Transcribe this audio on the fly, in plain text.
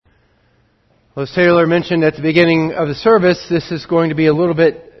Well, as Taylor mentioned at the beginning of the service, this is going to be a little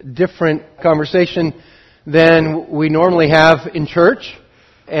bit different conversation than we normally have in church.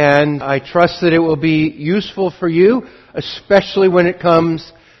 And I trust that it will be useful for you, especially when it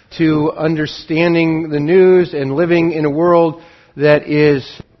comes to understanding the news and living in a world that is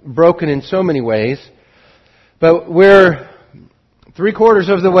broken in so many ways. But we're 3/4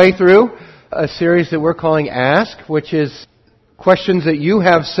 of the way through a series that we're calling Ask, which is questions that you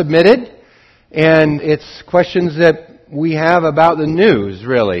have submitted. And it's questions that we have about the news,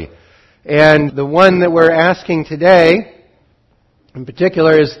 really. And the one that we're asking today, in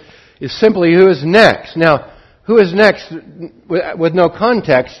particular, is simply who is next. Now, who is next, with no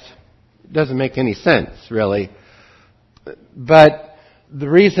context, doesn't make any sense, really. But the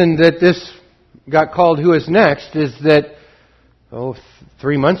reason that this got called Who is Next is that,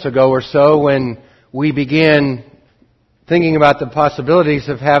 3 months ago or so, when we began thinking about the possibilities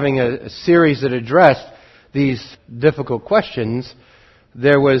of having a series that addressed these difficult questions,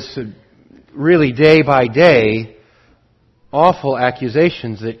 there was really day by day awful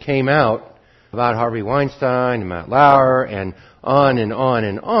accusations that came out about Harvey Weinstein and Matt Lauer and on and on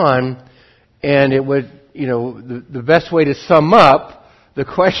and on. And it would, the best way to sum up the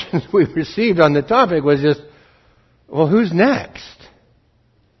questions we received on the topic was just, well, who's next?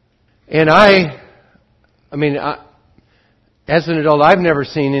 And as an adult, I've never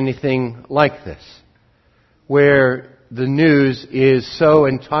seen anything like this, where the news is so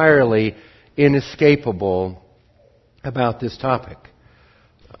entirely inescapable about this topic.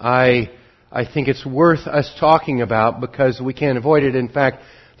 I think it's worth us talking about because we can't avoid it. In fact,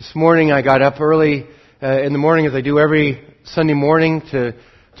 this morning I got up early in the morning, as I do every Sunday morning, to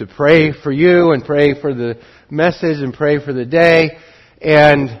pray for you and pray for the message and pray for the day.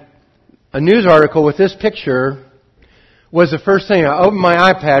 And a news article with this picture was the first thing. I opened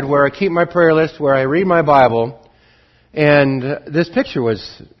my iPad where I keep my prayer list, where I read my Bible, and this picture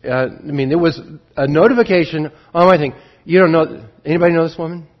was, it was a notification on my thing. You don't know, anybody know this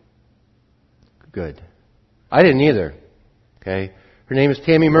woman? Good. I didn't either. Okay. Her name is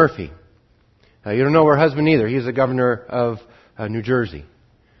Tammy Murphy. You don't know her husband either. He's the governor of New Jersey.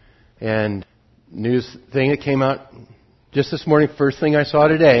 And news thing that came out just this morning, first thing I saw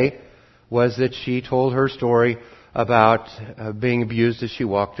today, was that she told her story about being abused as she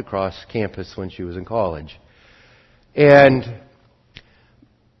walked across campus when she was in college. And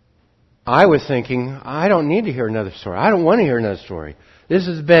I was thinking, I don't need to hear another story. I don't want to hear another story. This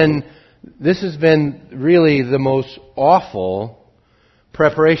has been really the most awful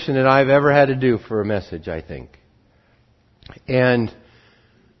preparation that I've ever had to do for a message, I think. And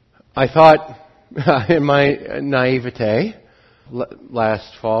I thought, in my naivete,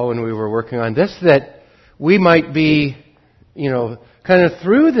 last fall when we were working on this, that we might be, kind of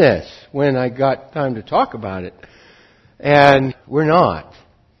through this when I got time to talk about it. And we're not.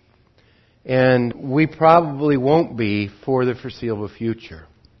 And we probably won't be for the foreseeable future.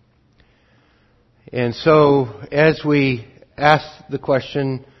 And so, as we ask the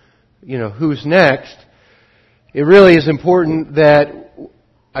question, who's next, it really is important that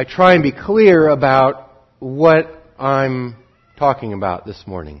I try and be clear about what I'm talking about this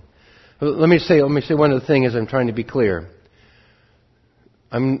morning. Let me say one of the things I'm trying to be clear.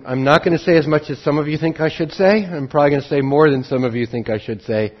 I'm not going to say as much as some of you think I should say. I'm probably going to say more than some of you think I should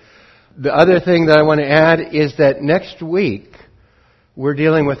say. The other thing that I want to add is that next week we're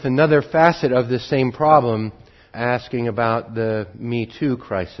dealing with another facet of this same problem, asking about the Me Too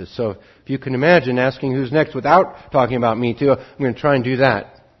crisis. So if you can imagine asking who's next without talking about Me Too, I'm going to try and do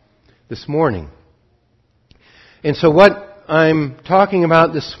that this morning. And so what I'm talking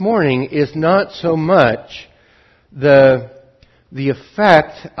about this morning is not so much the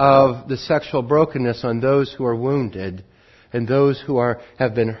effect of the sexual brokenness on those who are wounded and those who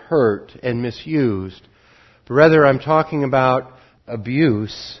have been hurt and misused, but rather I'm talking about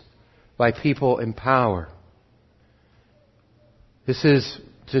abuse by people in power. This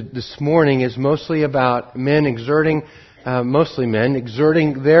morning is mostly about mostly men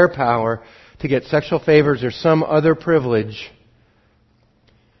exerting their power to get sexual favors or some other privilege.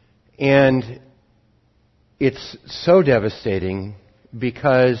 And it's so devastating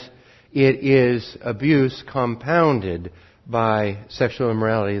because it is abuse compounded by sexual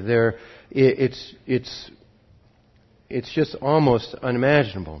immorality. It's just almost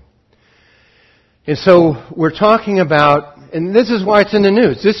unimaginable. And so we're talking about, and this is why it's in the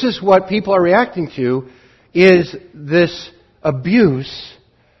news, this is what people are reacting to, is this abuse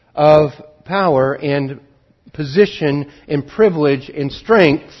of power and position and privilege and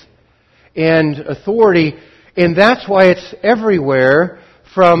strength and authority. And that's why it's everywhere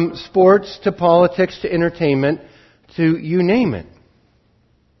from sports to politics to entertainment to you name it.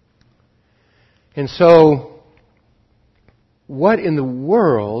 And so, what in the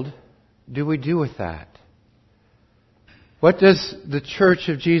world do we do with that? What does the Church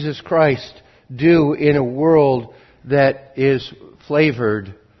of Jesus Christ do in a world that is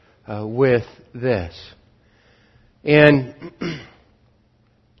flavored with this? And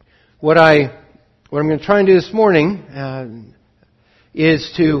what I'm going to try and do this morning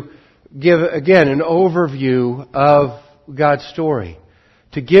is to give, again, an overview of God's story.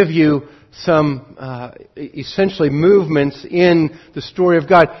 To give you some, essentially, movements in the story of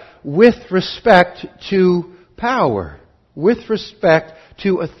God with respect to power, with respect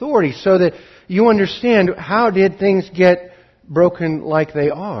to authority, so that you understand how did things get broken like they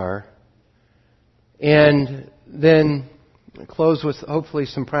are, and then close with hopefully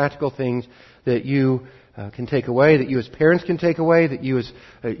some practical things that you can take away, that you as parents can take away, that you as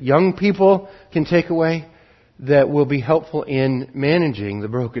young people can take away, that will be helpful in managing the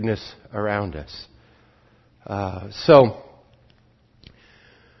brokenness around us. So,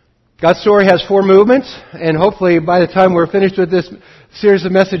 God's story has 4 movements, and hopefully by the time we're finished with this series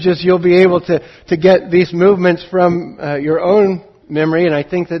of messages, you'll be able to get these movements from your own memory, and I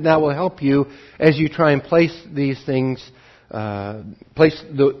think that will help you as you try and place these things, place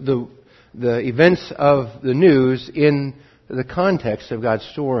the events of the news in the context of God's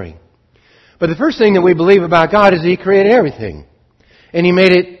story. But the first thing that we believe about God is He created everything. And He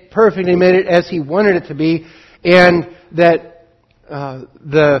made it perfect, He made it as He wanted it to be, and that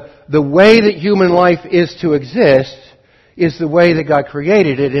the way that human life is to exist is the way that God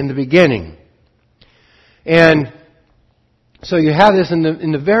created it in the beginning. And so you have this in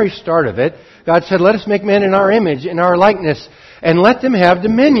the very start of it. God said, let us make man in our image, in our likeness, and let them have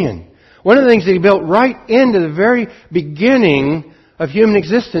dominion. One of the things that He built right into the very beginning of human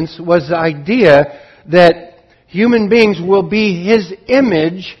existence was the idea that human beings will be His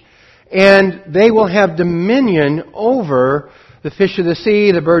image, and they will have dominion over the fish of the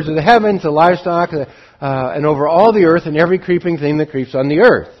sea, the birds of the heavens, the livestock, and over all the earth and every creeping thing that creeps on the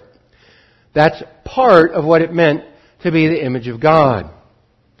earth. That's part of what it meant to be the image of God.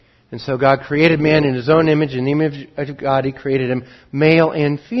 And so God created man in His own image. In the image of God, He created him male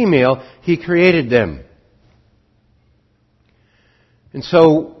and female. He created them. And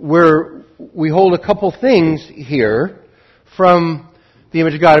so we hold a couple things here from the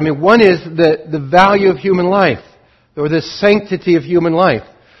image of God. I mean, one is the value of human life, or the sanctity of human life,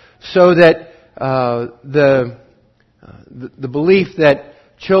 so that the belief that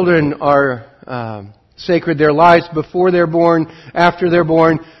children are sacred, their lives before they're born, after they're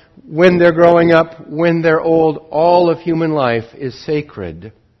born, when they're growing up, when they're old, all of human life is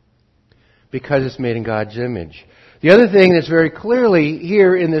sacred because it's made in God's image. The other thing that's very clearly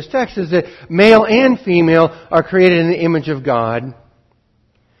here in this text is that male and female are created in the image of God,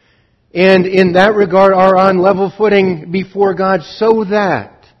 and in that regard are on level footing before God, so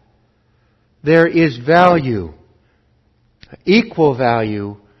that there is value, equal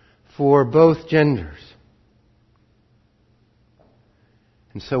value for both genders.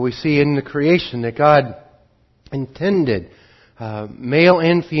 And so we see in the creation that God intended male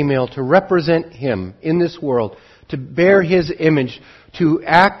and female to represent Him in this world, to bear His image, to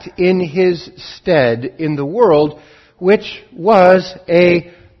act in His stead in the world, which was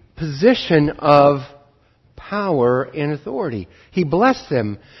a position of power and authority. He blessed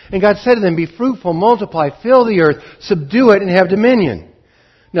them. And God said to them, be fruitful, multiply, fill the earth, subdue it, and have dominion.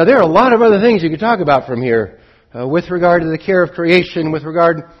 Now there are a lot of other things you could talk about from here with regard to the care of creation, with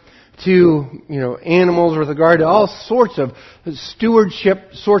regard to animals, with regard to all sorts of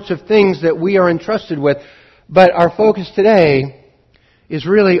stewardship sorts of things that we are entrusted with. But our focus today is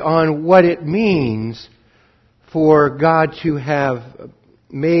really on what it means for God to have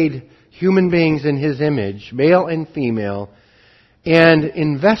made human beings in His image, male and female, and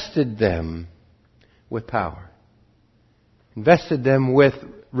invested them with power. Invested them with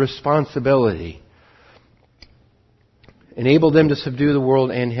responsibility. Enabled them to subdue the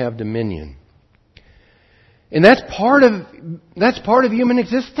world and have dominion. And that's part of human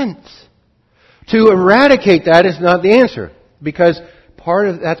existence. To eradicate that is not the answer, because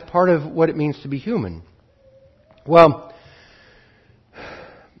that's part of what it means to be human. Well,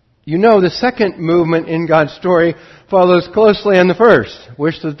 the second movement in God's story follows closely on the first.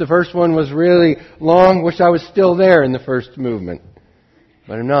 Wish that the first one was really long. Wish I was still there in the first movement.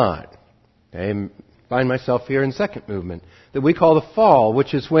 But I'm not. I find myself here in the second movement that we call the fall,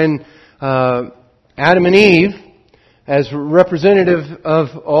 which is when Adam and Eve, as representative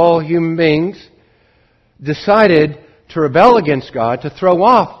of all human beings, decided to rebel against God, to throw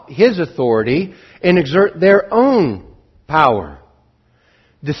off His authority and exert their own power.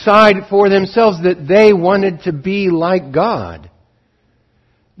 Decide for themselves that they wanted to be like God.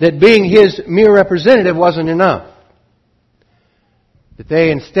 That being His mere representative wasn't enough. That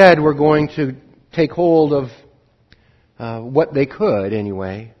they instead were going to take hold of what they could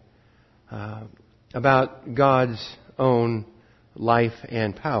anyway about God's own life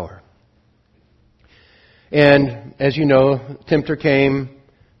and power. And as you know, tempter came,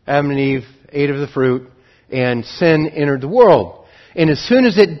 Adam and Eve ate of the fruit, and sin entered the world. And as soon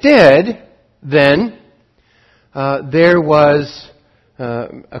as it did, then there was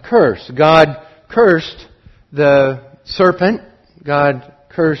a curse. God cursed the serpent. God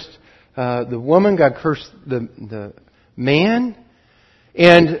cursed the woman. God cursed the man.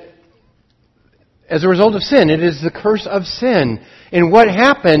 And as a result of sin, it is the curse of sin. And what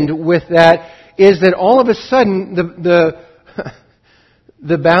happened with that is that all of a sudden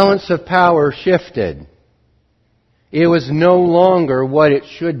the balance of power shifted. It was no longer what it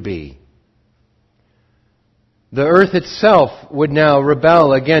should be. The earth itself would now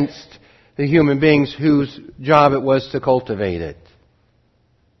rebel against the human beings whose job it was to cultivate it.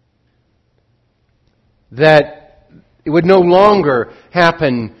 That it would no longer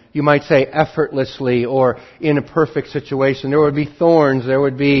happen, you might say, effortlessly or in a perfect situation. There would be thorns, there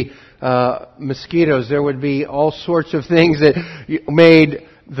would be mosquitoes, there would be all sorts of things that made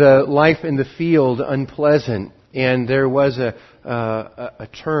the life in the field unpleasant. And there was a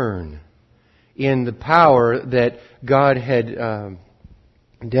turn in the power that God had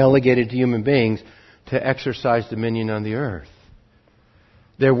delegated to human beings to exercise dominion on the earth.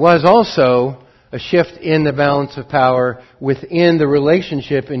 There was also a shift in the balance of power within the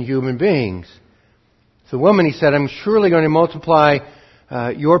relationship in human beings. So the woman, he said, I'm surely going to multiply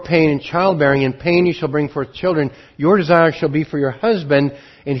your pain in childbearing. In pain you shall bring forth children. Your desire shall be for your husband,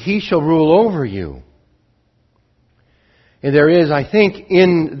 and he shall rule over you. And there is, I think,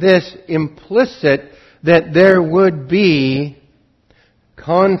 in this implicit that there would be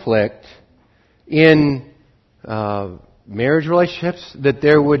conflict in marriage relationships, that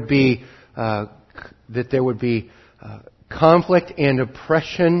there would be conflict and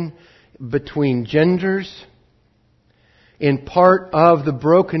oppression between genders. And part of the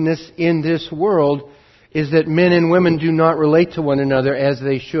brokenness in this world is that men and women do not relate to one another as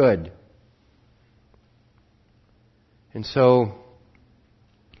they should. And so,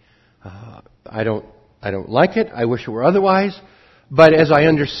 I don't like it. I wish it were otherwise. But as I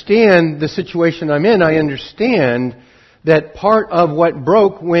understand the situation I'm in, I understand that part of what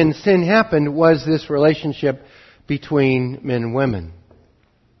broke when sin happened was this relationship between men and women.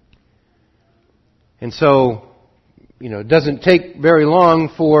 And so, it doesn't take very long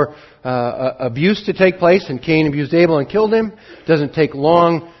for abuse to take place, and Cain abused Abel and killed him. It doesn't take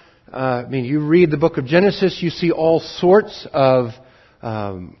long. You read the book of Genesis, you see all sorts of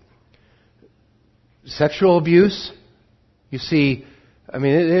sexual abuse. You see,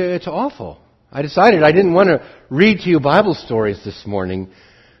 it's awful. I decided I didn't want to read to you Bible stories this morning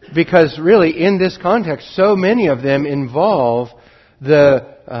because really in this context, so many of them involve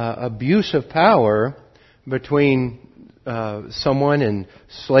the abuse of power between someone and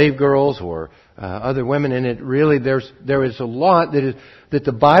slave girls or other women, and it really there is a lot that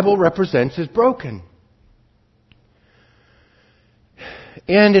the Bible represents as broken.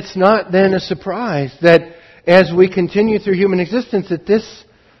 And it's not then a surprise that as we continue through human existence that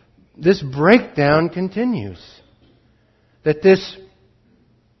this breakdown continues. That this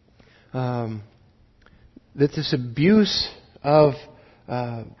abuse of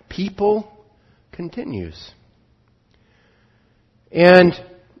people continues. And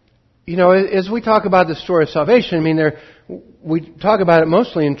as we talk about the story of salvation, we talk about it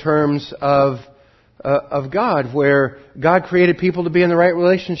mostly in terms of God, where God created people to be in the right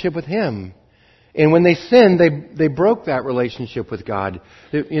relationship with Him. And when they sinned, they broke that relationship with God.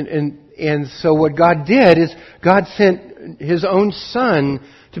 And so what God did is God sent His own Son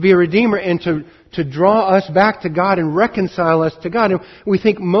to be a Redeemer and to draw us back to God and reconcile us to God. And we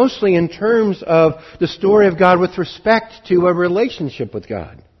think mostly in terms of the story of God with respect to a relationship with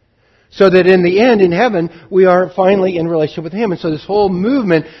God. So that in the end, in heaven, we are finally in relationship with Him. And so this whole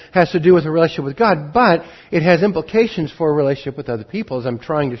movement has to do with a relationship with God, but it has implications for a relationship with other people, as I'm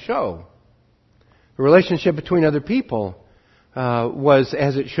trying to show. The relationship between other people was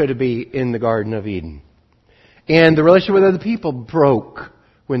as it should be in the Garden of Eden. And the relationship with other people broke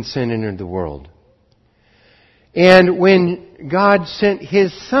when sin entered the world. And when God sent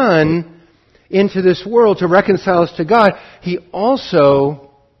His Son into this world to reconcile us to God, He also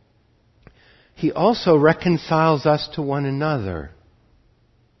He also reconciles us to one another.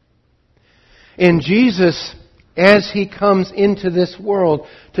 And Jesus, as He comes into this world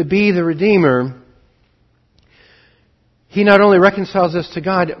to be the Redeemer, He not only reconciles us to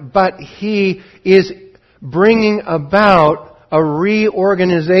God, but He is bringing about a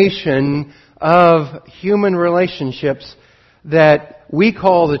reorganization of human relationships that we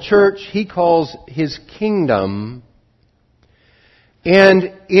call the church, He calls His kingdom,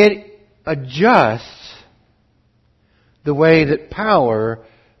 and it adjusts the way that power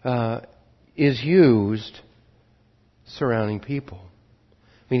is used surrounding people.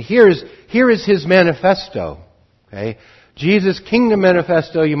 I mean, here is His manifesto. Okay, Jesus' kingdom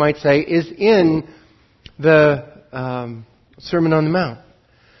manifesto, you might say, is in the Sermon on the Mount.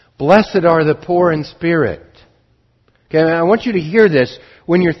 Blessed are the poor in spirit. Okay, I want you to hear this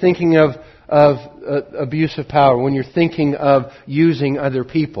when you're thinking of abuse of power, when you're thinking of using other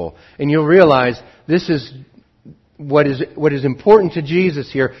people. And you'll realize this is what is important to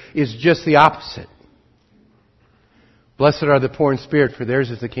Jesus here is just the opposite. Blessed are the poor in spirit, for theirs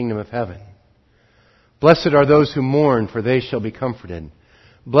is the kingdom of heaven. Blessed are those who mourn, for they shall be comforted.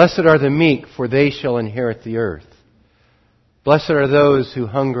 Blessed are the meek, for they shall inherit the earth. Blessed are those who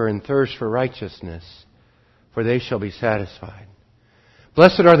hunger and thirst for righteousness, for they shall be satisfied.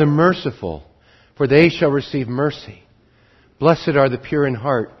 Blessed are the merciful, for they shall receive mercy. Blessed are the pure in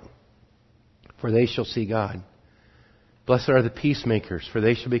heart, for they shall see God. Blessed are the peacemakers, for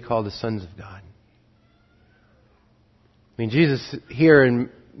they shall be called the sons of God. I mean, Jesus here in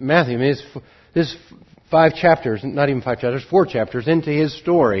Matthew, this is 5 chapters, not even 5 chapters, 4 chapters into His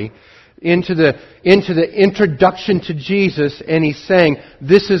story, into the introduction to Jesus, and He's saying,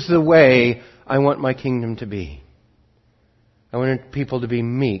 this is the way I want my kingdom to be. I want people to be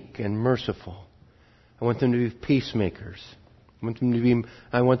meek and merciful. I want them to be peacemakers.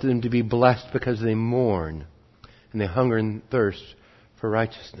 I want them to be blessed because they mourn and they hunger and thirst for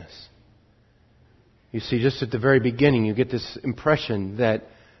righteousness. You see, just at the very beginning, you get this impression that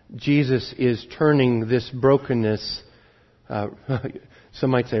Jesus is turning this brokenness, some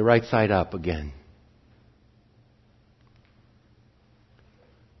might say, right side up again.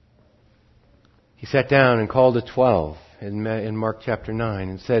 He sat down and called the 12 in Mark chapter 9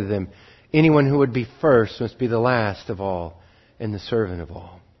 and said to them, anyone who would be first must be the last of all and the servant of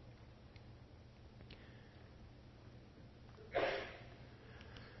all.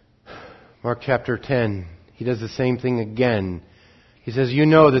 Mark chapter 10, He does the same thing again. He says, you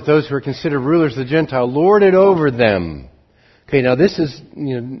know that those who are considered rulers of the Gentile lord it over them. Okay, now this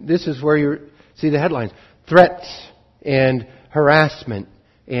is where you see the headlines. Threats and harassment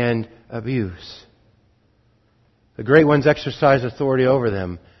and abuse. The great ones exercise authority over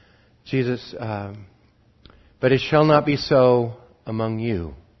them. Jesus, but it shall not be so among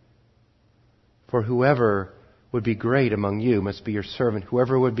you. For whoever would be great among you must be your servant.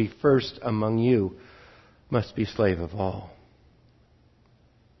 Whoever would be first among you must be slave of all.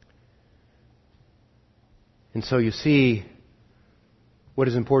 And so you see what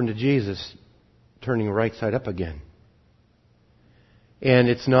is important to Jesus turning right side up again. And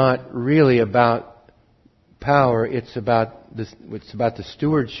it's not really about power, it's about the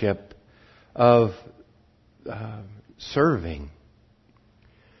stewardship of serving.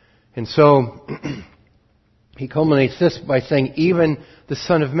 And so He culminates this by saying, even the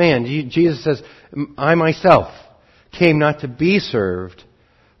Son of Man. Jesus says, I myself came not to be served,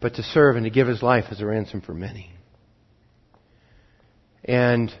 but to serve and to give His life as a ransom for many.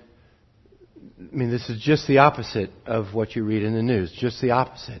 And I mean, this is just the opposite of what you read in the news. Just the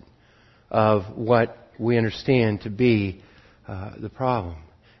opposite of what we understand to be the problem.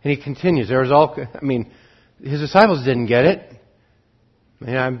 And He continues. His disciples didn't get it.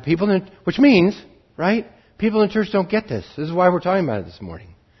 Which means, right? People in church don't get this. This is why we're talking about it this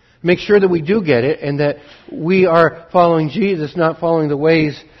morning. Make sure that we do get it and that we are following Jesus, not following the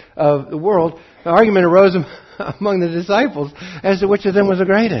ways of the world. The argument arose among the disciples as to which of them was the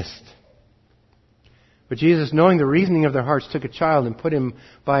greatest. But Jesus, knowing the reasoning of their hearts, took a child and put him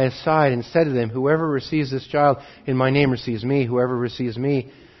by His side and said to them, whoever receives this child in my name receives me. Whoever receives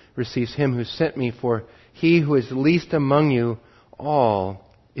me receives Him who sent me. For he who is least among you all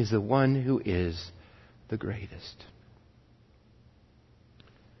is the one who is the greatest.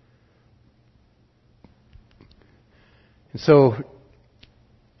 And so,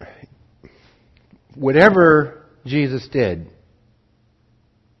 whatever Jesus did,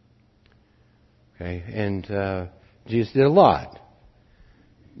 okay, and Jesus did a lot.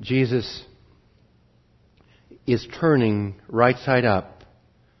 Jesus is turning right side up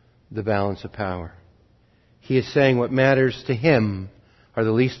the balance of power. He is saying what matters to Him are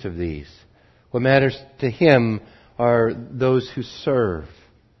the least of these. What matters to Him are those who serve.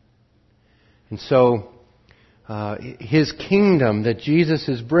 And so, His kingdom that Jesus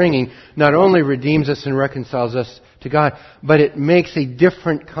is bringing not only redeems us and reconciles us to God, but it makes a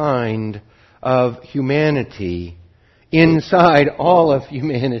different kind of humanity inside all of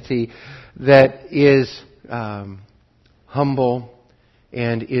humanity that is humble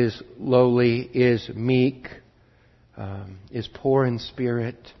and is lowly, is meek, is poor in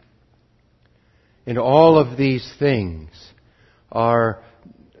spirit. And all of these things are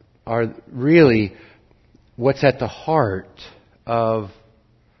really what's at the heart of,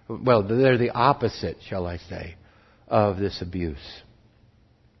 well, they're the opposite, shall I say, of this abuse.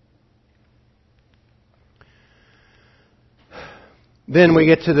 Then we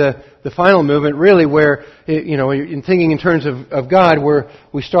get to the final movement, really, where, in thinking in terms of God, where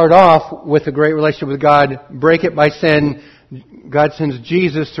we start off with a great relationship with God, break it by sin, God sends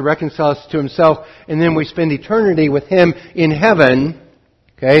Jesus to reconcile us to Himself, and then we spend eternity with Him in heaven.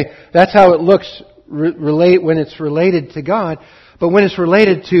 Okay? That's how it looks when it's related to God. But when it's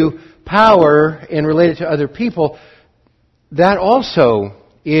related to power and related to other people, that also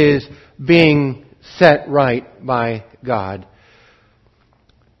is being set right by God.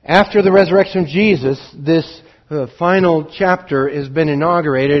 After the resurrection of Jesus, this final chapter has been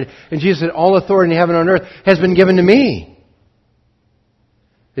inaugurated, and Jesus said, all authority in heaven and on earth has been given to me.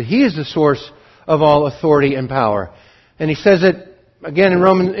 That He is the source of all authority and power. And He says it again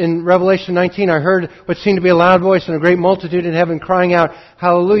in Revelation 19, I heard what seemed to be a loud voice and a great multitude in heaven crying out,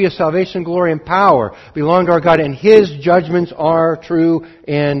 Hallelujah, salvation, glory, and power belong to our God, and His judgments are true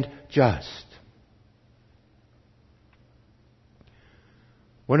and just.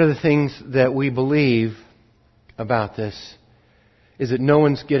 One of the things that we believe about this is that no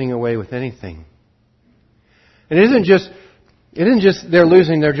one's getting away with anything. And it isn't just they're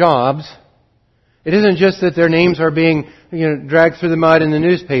losing their jobs. It isn't just that their names are being dragged through the mud in the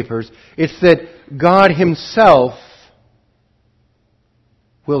newspapers. It's that God Himself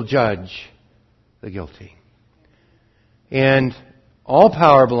will judge the guilty. And all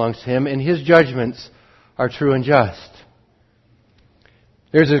power belongs to Him, and His judgments are true and just.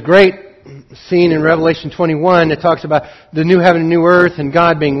 There's a great scene in Revelation 21 that talks about the new heaven and new earth and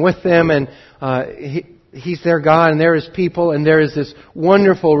God being with them, and He's their God and they're His people, and there is this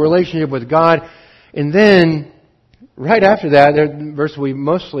wonderful relationship with God. And then, right after that, the verse we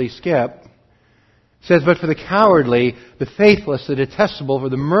mostly skip, says, But for the cowardly, the faithless, the detestable, for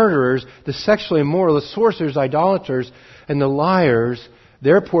the murderers, the sexually immoral, the sorcerers, idolaters, and the liars,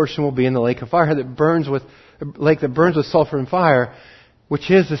 their portion will be in the lake of fire that burns with sulfur and fire, which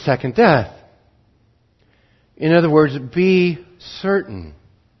is the second death. In other words, be certain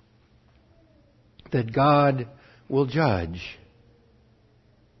that God will judge.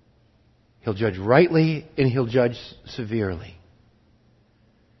 He'll judge rightly and He'll judge severely.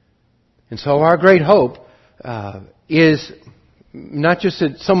 And so our great hope is not just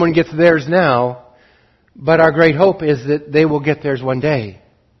that someone gets theirs now, but our great hope is that they will get theirs one day.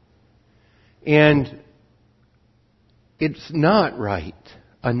 And it's not right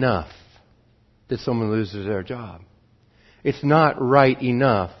enough that someone loses their job. It's not right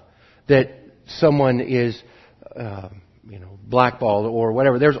enough that someone is blackballed or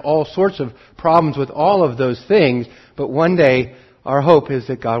whatever. There's all sorts of problems with all of those things, but one day our hope is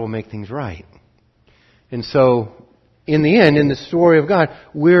that God will make things right. And so, in the end, in the story of God,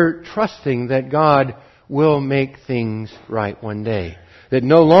 we're trusting that God will make things right one day. That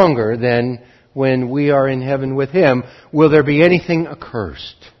no longer then, when we are in heaven with Him, will there be anything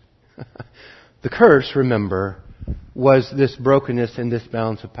accursed. The curse, remember, was this brokenness and this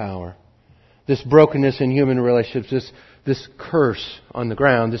balance of power. This brokenness in human relationships, this curse on the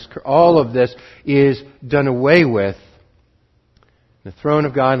ground, all of this is done away with. The throne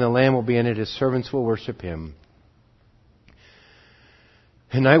of God and the Lamb will be in it. His servants will worship Him.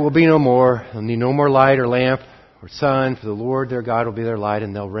 And night will be no more. They'll need no more light or lamp or sun, for the Lord their God will be their light,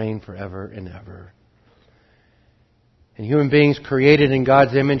 and they'll reign forever and ever. And human beings created in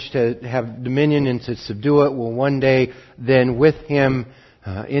God's image to have dominion and to subdue it will one day then with Him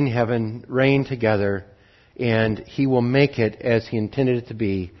in heaven reign together, and He will make it as He intended it to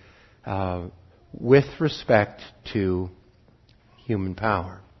be with respect to human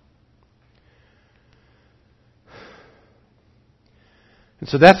power. And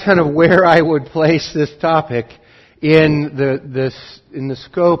so that's kind of where I would place this topic in the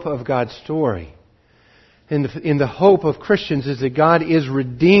scope of God's story. In the hope of Christians is that God is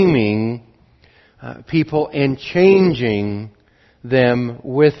redeeming people and changing them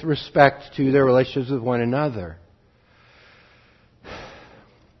with respect to their relationships with one another.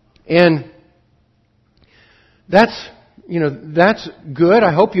 And That's good.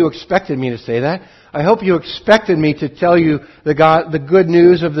 I hope you expected me to say that. I hope you expected me to tell you the good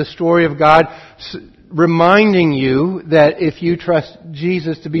news of the story of God, reminding you that if you trust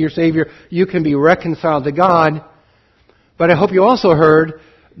Jesus to be your Savior, you can be reconciled to God. But I hope you also heard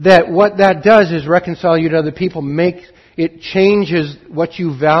that what that does is reconcile you to other people. It changes what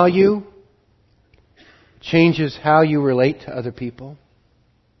you value, changes how you relate to other people.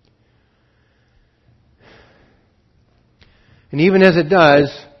 And even as it does,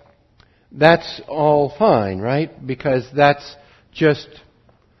 that's all fine, right? Because that's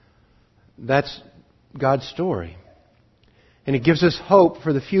God's story. And it gives us hope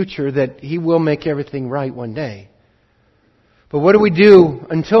for the future that He will make everything right one day. But what do we do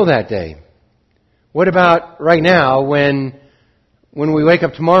until that day? What about right now when we wake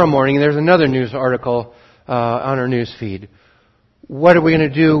up tomorrow morning and there's another news article on our news feed? What are we going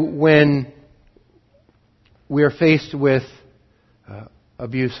to do when we are faced with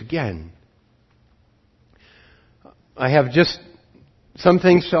abuse again? I have just some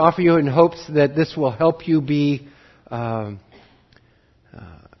things to offer you in hopes that this will help you be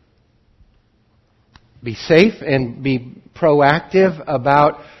safe and be proactive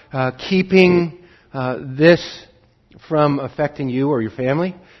about keeping this from affecting you or your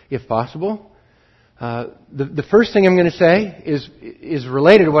family, if possible. The first thing I'm going to say is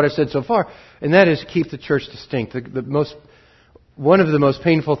related to what I've said so far, and that is keep the church distinct. One of the most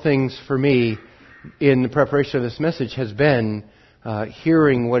painful things for me in the preparation of this message has been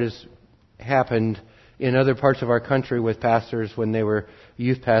hearing what has happened in other parts of our country with pastors when they were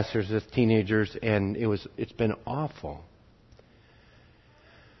youth pastors as teenagers, and it's been awful.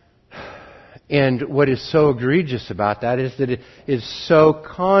 And what is so egregious about that is that it is so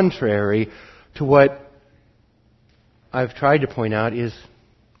contrary to what I've tried to point out is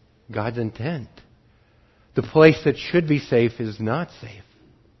God's intent. The place that should be safe is not safe.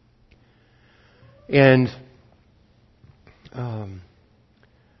 And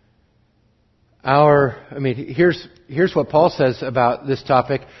here's what Paul says about this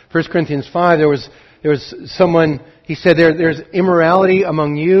topic. 1 Corinthians 5, there was someone, he said, there's immorality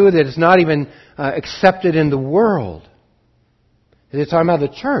among you that is not even accepted in the world. He's talking about the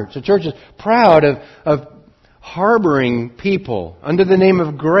church. The church is proud of harboring people under the name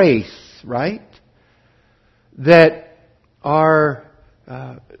of grace, right? That are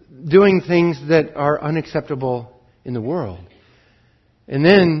doing things that are unacceptable in the world. And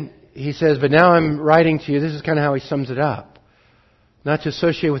then he says, but now I'm writing to you, this is kind of how he sums it up. Not to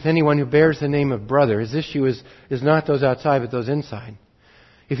associate with anyone who bears the name of brother. His issue is not those outside, but those inside.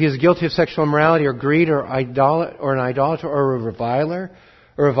 If he is guilty of sexual immorality or greed or an idolater or a reviler,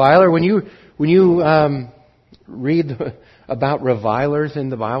 when you read about revilers in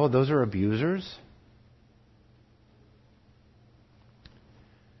the Bible, those are abusers.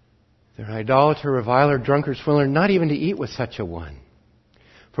 They're an idolater, reviler, drunkard, swindler, not even to eat with such a one.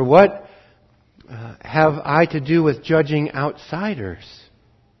 For what have I to do with judging outsiders?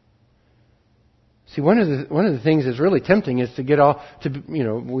 See, one of the things that's really tempting is to get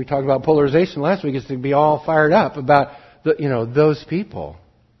we talked about polarization last week, is to be all fired up about those people.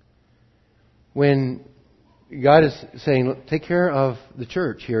 When God is saying, take care of the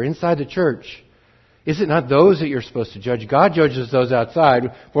church here, inside the church. Is it not those that you're supposed to judge? God judges those outside.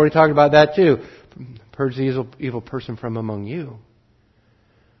 We've already talked about that too. Purge the evil person from among you.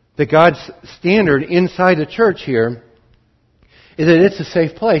 That God's standard inside the church here is that it's a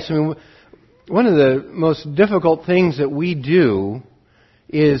safe place. I mean, one of the most difficult things that we do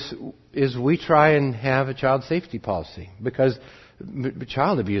is we try and have a child safety policy, because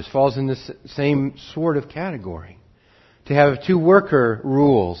child abuse falls in this same sort of category. To have two worker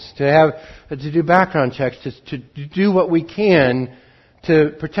rules, to do background checks, to do what we can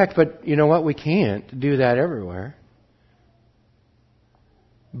to protect, but you know what? We can't do that everywhere.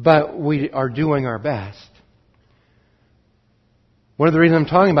 But we are doing our best. One of the reasons I'm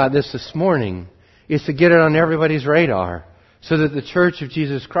talking about this morning is to get it on everybody's radar, so that the Church of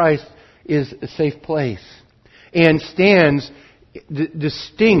Jesus Christ is a safe place and stands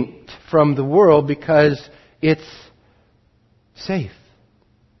distinct from the world because it's safe.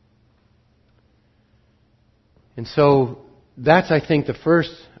 And so that's, I think, the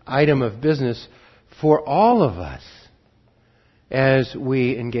first item of business for all of us as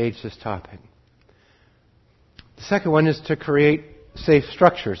we engage this topic. The second one is to create safe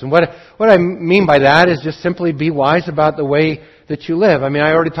structures. And what I mean by that is just simply be wise about the way that you live. I mean,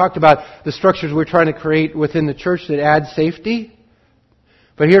 I already talked about the structures we're trying to create within the church that add safety.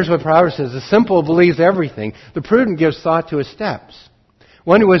 But here's what Proverbs says. The simple believes everything. The prudent gives thought to his steps.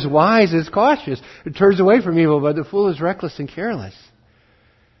 One who is wise is cautious. It turns away from evil, but the fool is reckless and careless.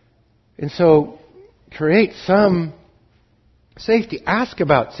 And so, create some safety. Ask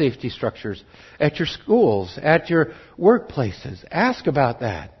about safety structures at your schools, at your workplaces. Ask about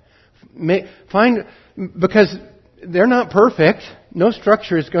that. Because they're not perfect. No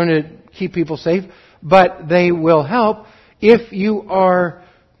structure is going to keep people safe, but they will help if you are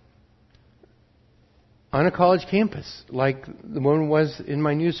on a college campus, like the one was in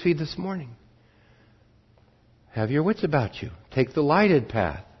my news feed this morning. Have your wits about you. Take the lighted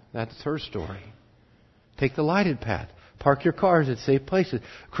path. That's her story. Take the lighted path. Park your cars at safe places.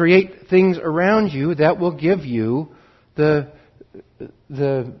 Create things around you that will give you the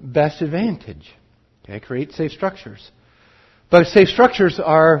best advantage. Okay, create safe structures. But safe structures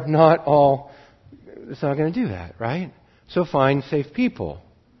are not all, it's not going to do that, right? So find safe people.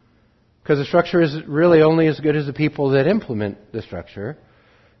 Because the structure is really only as good as the people that implement the structure,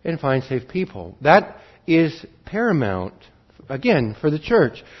 and find safe people. That is paramount, again, for the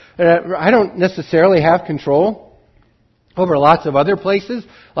church. I don't necessarily have control over lots of other places,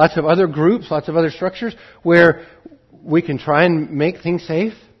 lots of other groups, lots of other structures where we can try and make things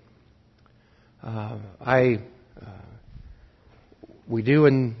safe. We do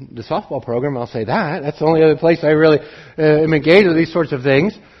in the softball program, I'll say that. That's the only other place I really am engaged with these sorts of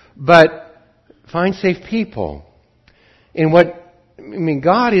things. But find safe people. And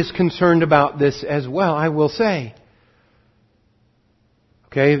God is concerned about this as well, I will say.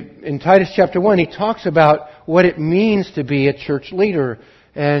 Okay, in Titus chapter 1, he talks about what it means to be a church leader.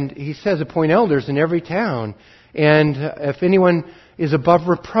 And he says, appoint elders in every town. And if anyone is above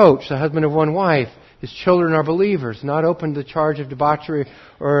reproach, the husband of one wife, his children are believers, not open to the charge of debauchery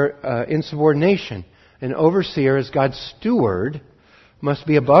or insubordination. An overseer is God's steward, must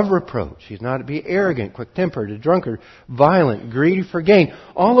be above reproach. He's not to be arrogant, quick-tempered, a drunkard, violent, greedy for gain.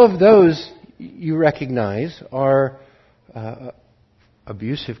 All of those you recognize are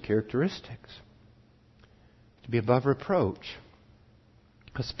abusive characteristics. To be above reproach.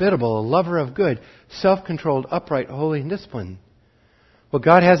 Hospitable, a lover of good, self-controlled, upright, holy, and disciplined. What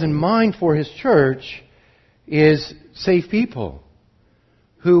God has in mind for His church is safe people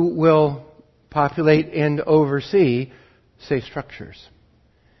who will populate and oversee safe structures.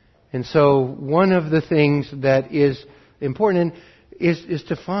 And so one of the things that is important is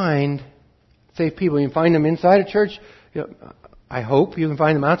to find safe people. You can find them inside a church. I hope you can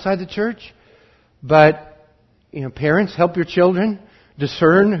find them outside the church. But parents, help your children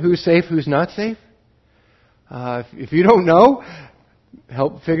discern who's safe, who's not safe. If you don't know,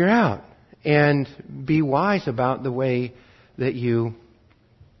 help figure out. And be wise about the way that you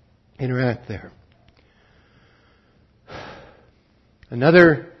interact there.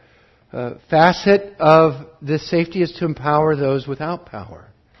 Another facet of this safety is to empower those without power.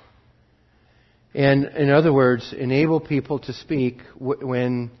 And in other words, enable people to speak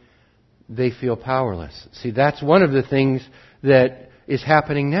when they feel powerless. See, that's one of the things that is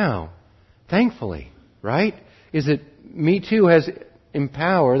happening now. Thankfully, right? Is that Me Too has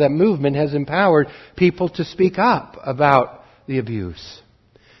empowered, that movement has empowered people to speak up about the abuse.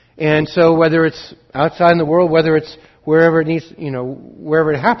 And so whether it's outside in the world, whether it's wherever it needs,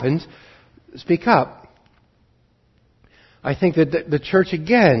 wherever it happens, speak up. I think that the church,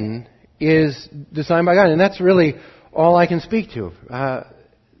 again, is designed by God. And that's really all I can speak to.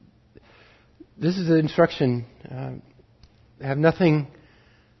 This is the instruction. Do nothing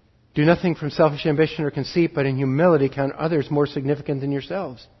from selfish ambition or conceit, but in humility count others more significant than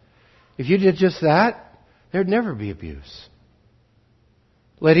yourselves. If you did just that, there'd never be abuse.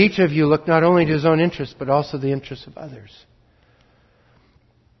 Let each of you look not only to his own interests, but also the interests of others.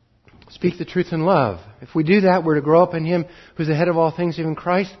 Speak the truth in love. If we do that, we're to grow up in Him who's the head of all things, even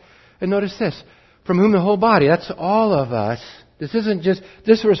Christ. And notice this, from whom the whole body, that's all of us. This isn't just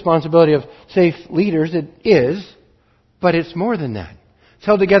this responsibility of safe leaders. It is, but it's more than that. It's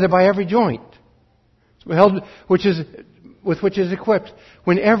held together by every joint. It's held, with which is equipped.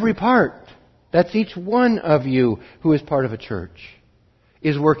 When every part, that's each one of you who is part of a church,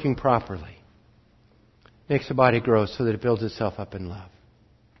 is working properly, makes the body grow so that it builds itself up in love.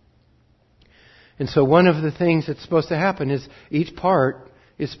 And so one of the things that's supposed to happen is each part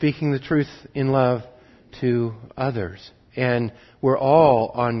is speaking the truth in love to others. And we're all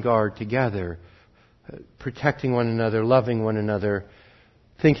on guard together, protecting one another, loving one another,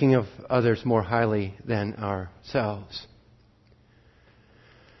 thinking of others more highly than ourselves.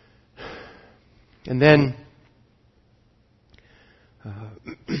 And then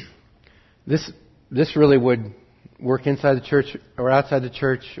this really would work inside the church or outside the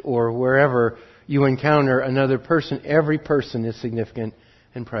church or wherever you encounter another person. Every person is significant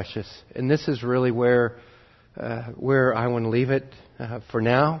and precious. And this is really where I want to leave it for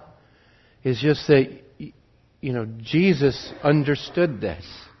now, is just that, Jesus understood this.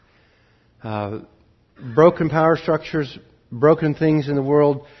 Broken power structures, broken things in the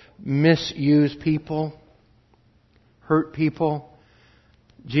world, misuse people, hurt people.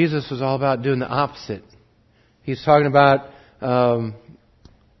 Jesus was all about doing the opposite. He's talking about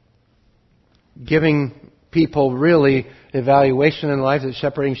giving people really evaluation in life, that's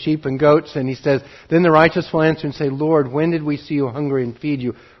shepherding sheep and goats. And he says, then the righteous will answer and say, Lord, when did we see you hungry and feed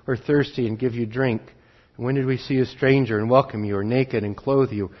you, or thirsty and give you drink? When did we see you a stranger and welcome you, or naked and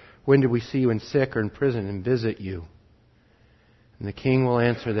clothe you? When did we see you in sick or in prison and visit you? And the king will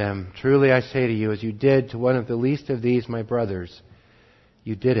answer them, truly I say to you, as you did to one of the least of these my brothers,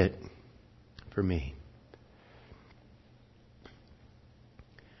 you did it for me.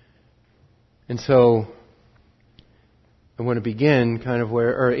 And so I want to begin kind of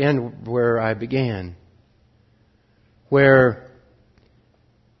end where I began. Where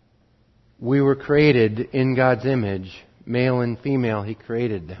we were created in God's image, male and female, He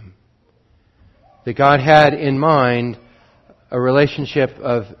created them. That God had in mind a relationship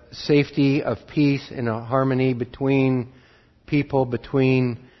of safety, of peace, and a harmony between people,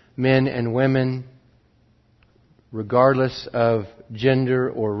 between men and women, regardless of gender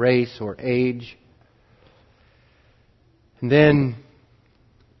or race or age. And then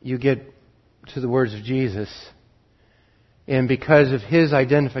you get to the words of Jesus. And because of His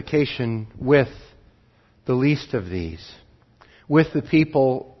identification with the least of these, with the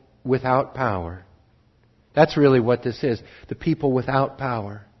people without power. That's really what this is. The people without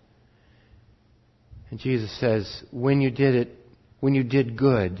power. And Jesus says, when you did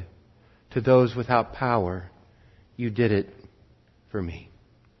good to those without power, you did it for me.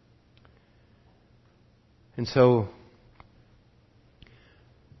 And so,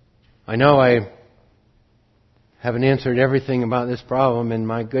 I know I haven't answered everything about this problem, and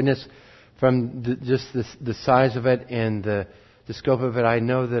my goodness, from the size of it and the scope of it, I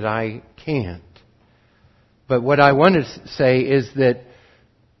know that I can't. But what I want to say is that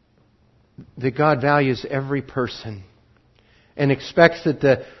God values every person and expects that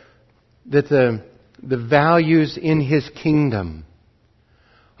the values in His kingdom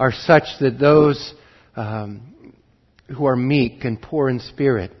are such that those who are meek and poor in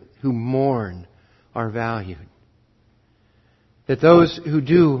spirit, who mourn, are valued. That those who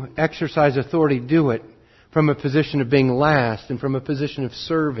do exercise authority do it from a position of being last and from a position of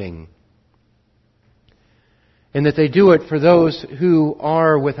serving. And that they do it for those who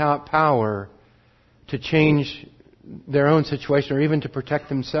are without power to change their own situation or even to protect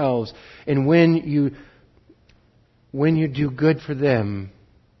themselves. And when you do good for them,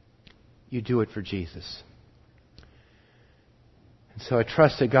 you do it for Jesus. And so I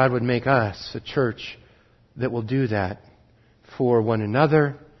trust that God would make us a church that will do that for one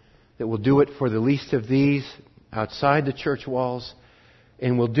another, that will do it for the least of these outside the church walls,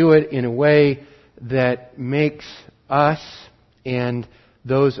 and will do it in a way that makes us and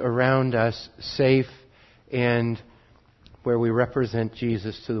those around us safe, and where we represent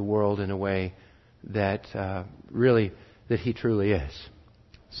Jesus to the world in a way that that He truly is.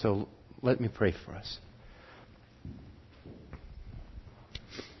 So let me pray for us.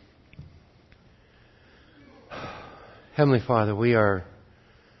 Heavenly Father, we're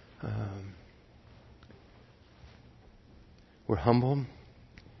humbled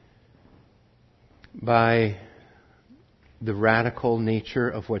by the radical nature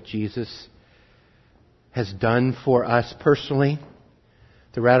of what Jesus has done for us personally,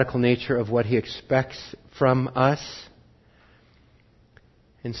 the radical nature of what He expects from us.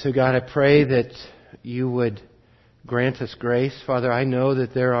 And so, God, I pray that You would grant us grace. Father, I know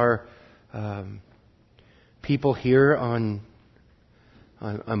that there are people here on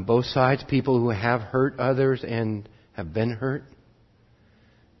both sides, people who have hurt others and have been hurt.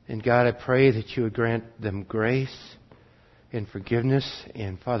 And God, I pray that You would grant them grace and forgiveness.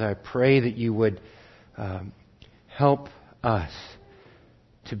 And Father, I pray that You would help us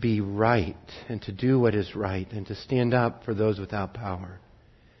to be right and to do what is right and to stand up for those without power.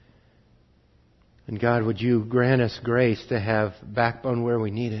 And God, would You grant us grace to have backbone where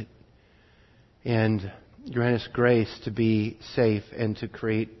we need it, and grant us grace to be safe and to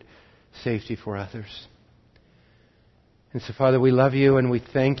create safety for others. And so, Father, we love You and we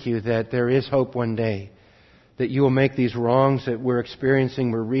thank You that there is hope one day, that You will make these wrongs that we're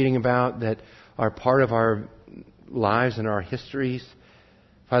experiencing, we're reading about, that are part of our lives and our histories,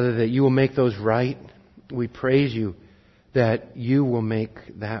 Father, that You will make those right. We praise You that You will make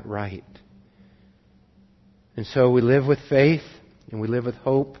that right. And so we live with faith. And we live with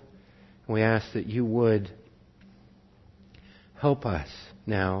hope. And we ask that you would help us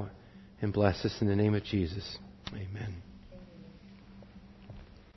now and bless us in the name of Jesus. Amen.